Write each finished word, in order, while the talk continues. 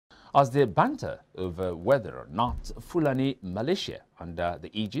as they banter over whether or not Fulani militia under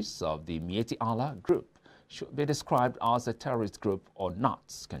the aegis of the Mieti Allah group should be described as a terrorist group or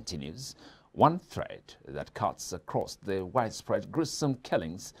not continues. One thread that cuts across the widespread gruesome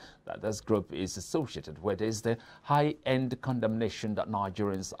killings that this group is associated with is the high-end condemnation that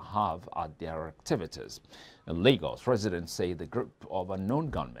Nigerians have at their activities. In Lagos, residents say the group of unknown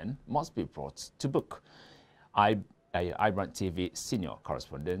gunmen must be brought to book. iBrandTV senior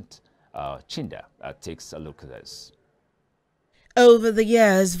correspondent Chinda takes a look at this. Over the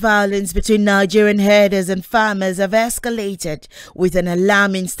years, violence between Nigerian herders and farmers have escalated, with an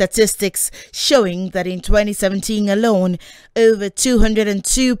alarming statistics showing that in 2017 alone, over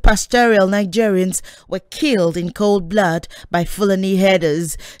 202 pastoral Nigerians were killed in cold blood by Fulani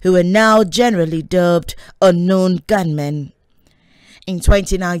herders, who are now generally dubbed unknown gunmen. In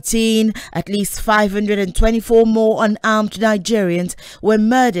 2019, at least 524 more unarmed Nigerians were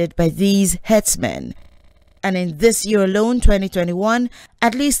murdered by these herdsmen. And in this year alone, 2021,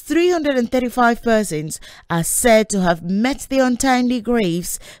 at least 335 persons are said to have met their untimely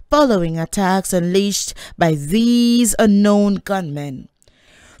graves following attacks unleashed by these unknown gunmen.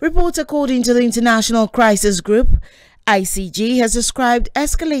 Reports according to the International Crisis Group, ICG, has described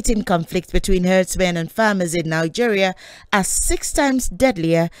escalating conflict between herdsmen and farmers in Nigeria as 6 times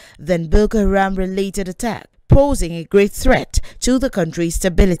deadlier than Boko Haram-related attack, posing a great threat to the country's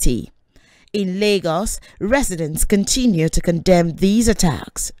stability. In Lagos, residents continue to condemn these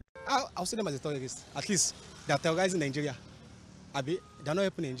attacks. I'll see them as a terrorist. At least they are terrorizing Nigeria. They are not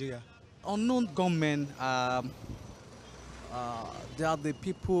helping Nigeria. Unknown gunmen, they are the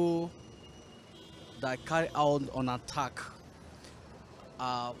people that carry out an attack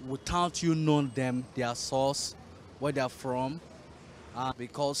without you knowing them, their source, where they are from,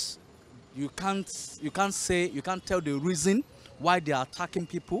 because you can't tell the reason why they are attacking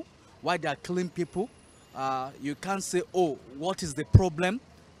people, why they are killing people. You can't say, oh, what is the problem?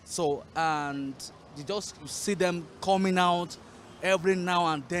 So, and you just see them coming out every now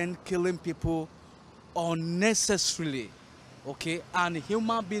and then, killing people unnecessarily, okay? And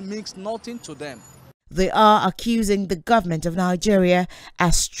human being means nothing to them. They are accusing the government of Nigeria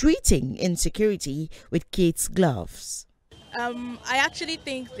as treating insecurity with kids' gloves. I actually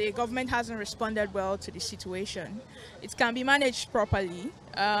think the government hasn't responded well to the situation. It can be managed properly.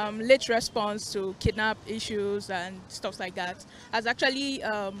 Late response to kidnap issues and stuff like that has actually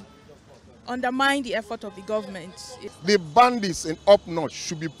undermined the effort of the government. The bandits in up north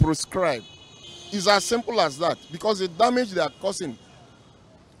should be proscribed. It's as simple as that, because the damage they are causing,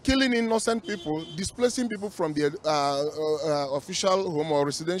 killing innocent people, displacing people from their official home or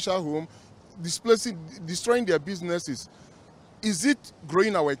residential home, destroying their businesses. Is it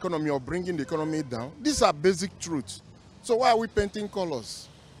growing our economy or bringing the economy down? These are basic truths. So why are we painting colors?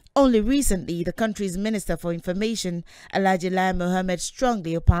 Only recently, the country's Minister for Information, Alhaji Lai Mohammed,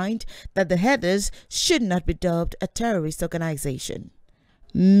 strongly opined that the herders should not be dubbed a terrorist organization.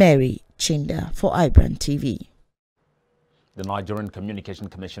 Mary Chinda for iBrandTV. The Nigerian Communication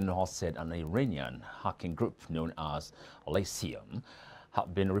Commission has said an Iranian hacking group known as Lyceum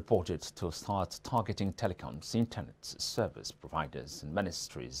have been reported to start targeting telecoms, internet service providers and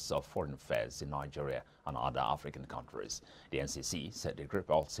ministries of foreign affairs in Nigeria and other African countries. The NCC said the group,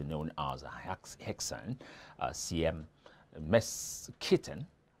 also known as Hexan, CM Mesquiten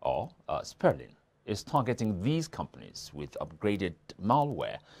or Sperling, is targeting these companies with upgraded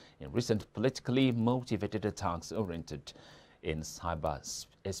malware in recent politically motivated attacks oriented in cyber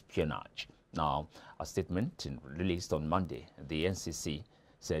espionage. Now, a statement released on Monday, the NCC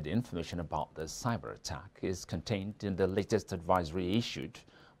said information about the cyber attack is contained in the latest advisory issued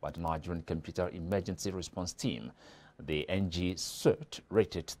by the Nigerian Computer Emergency Response Team. The NG CERT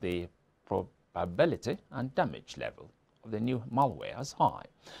rated the probability and damage level of the new malware as high.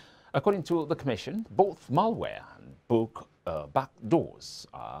 According to the Commission, both malware and backdoors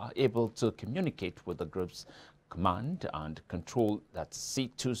are able to communicate with the group's command and control that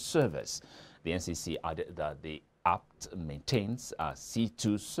C2 service. The NCC added that the app maintains a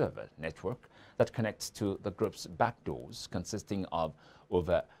C2 server network that connects to the group's backdoors, consisting of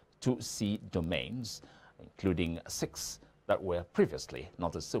over 2C domains, including 6 that were previously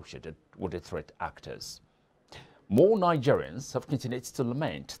not associated with the threat actors. More Nigerians have continued to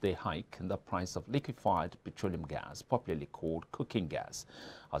lament the hike in the price of liquefied petroleum gas, popularly called cooking gas,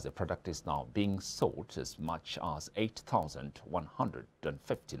 as the product is now being sold as much as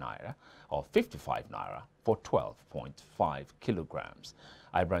 8,150 naira or 55 naira for 12.5 kilograms.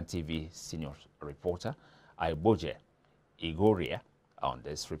 iBrandTV senior reporter Iboje Igoria On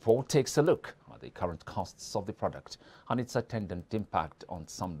this report takes a look at the current costs of the product and its attendant impact on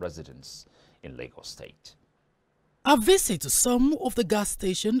some residents in Lagos State. A visit to some of the gas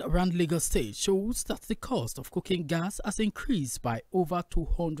stations around Lagos State shows that the cost of cooking gas has increased by over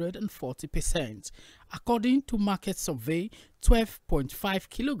 240%. According to market survey, 12.5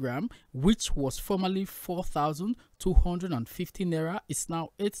 kilogram, which was formerly 4,250 naira, is now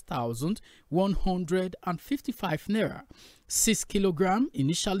 8,155 naira. 6 kilogram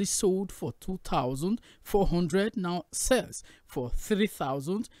initially sold for 2,400, now sells for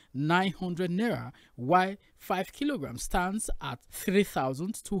 3,900 naira, while 5 kilograms stands at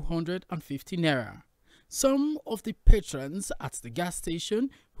 3,250 naira. Some of the patrons at the gas station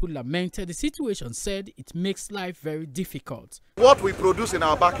who lamented the situation said it makes life very difficult. What we produce in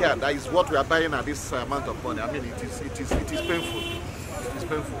our backyard, that is what we are buying at this amount of money. I mean, it is painful. It is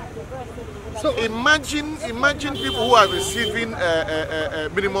painful. So imagine people who are receiving a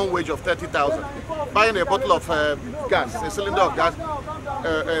minimum wage of 30,000, buying a bottle of gas, a cylinder of gas,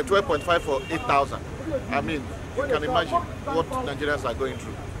 12.5 for 8,000. I mean, you can imagine what Nigerians are going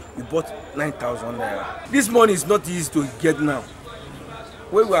through. We bought 9,000 naira. This money is not easy to get now.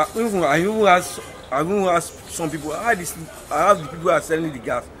 I even asked some people, I have the people who are selling the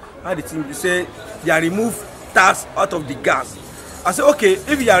gas. They say they are remove tax out of the gas. I said, okay,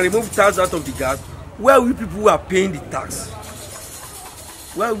 if you are remove tax out of the gas, where will people who are paying the tax?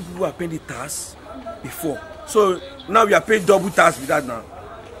 Where will people who are paying the tax before? So now we are paying double tax with that now.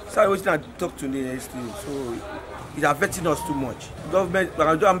 So I was trying to talk to the next thing. So it's affecting us too much. Government,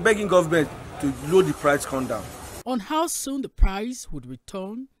 I'm begging government to lower the price come down. On how soon the price would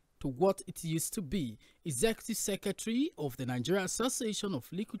return to what it used to be, Executive Secretary of the Nigerian Association of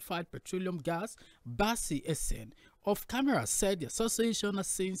Liquefied Petroleum Gas, Basi Esen, off camera said the association has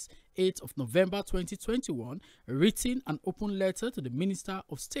since 8th of November 2021 written an open letter to the Minister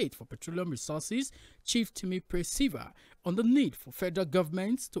of State for Petroleum Resources, Chief Timi Presiva, on the need for federal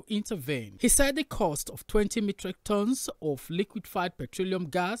government to intervene. He said the cost of 20 metric tons of liquefied petroleum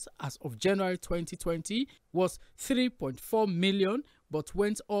gas as of January 2020 was 3.4 million, but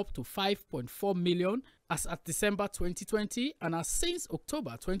went up to 5.4 million as at December 2020, and has since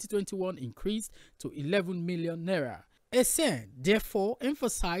October 2021 increased to 11 million naira. Esen therefore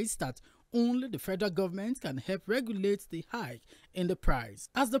emphasized that only the federal government can help regulate the hike in the price.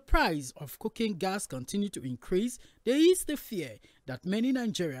 As the price of cooking gas continues to increase, there is the fear that many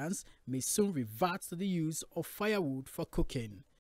Nigerians may soon revert to the use of firewood for cooking.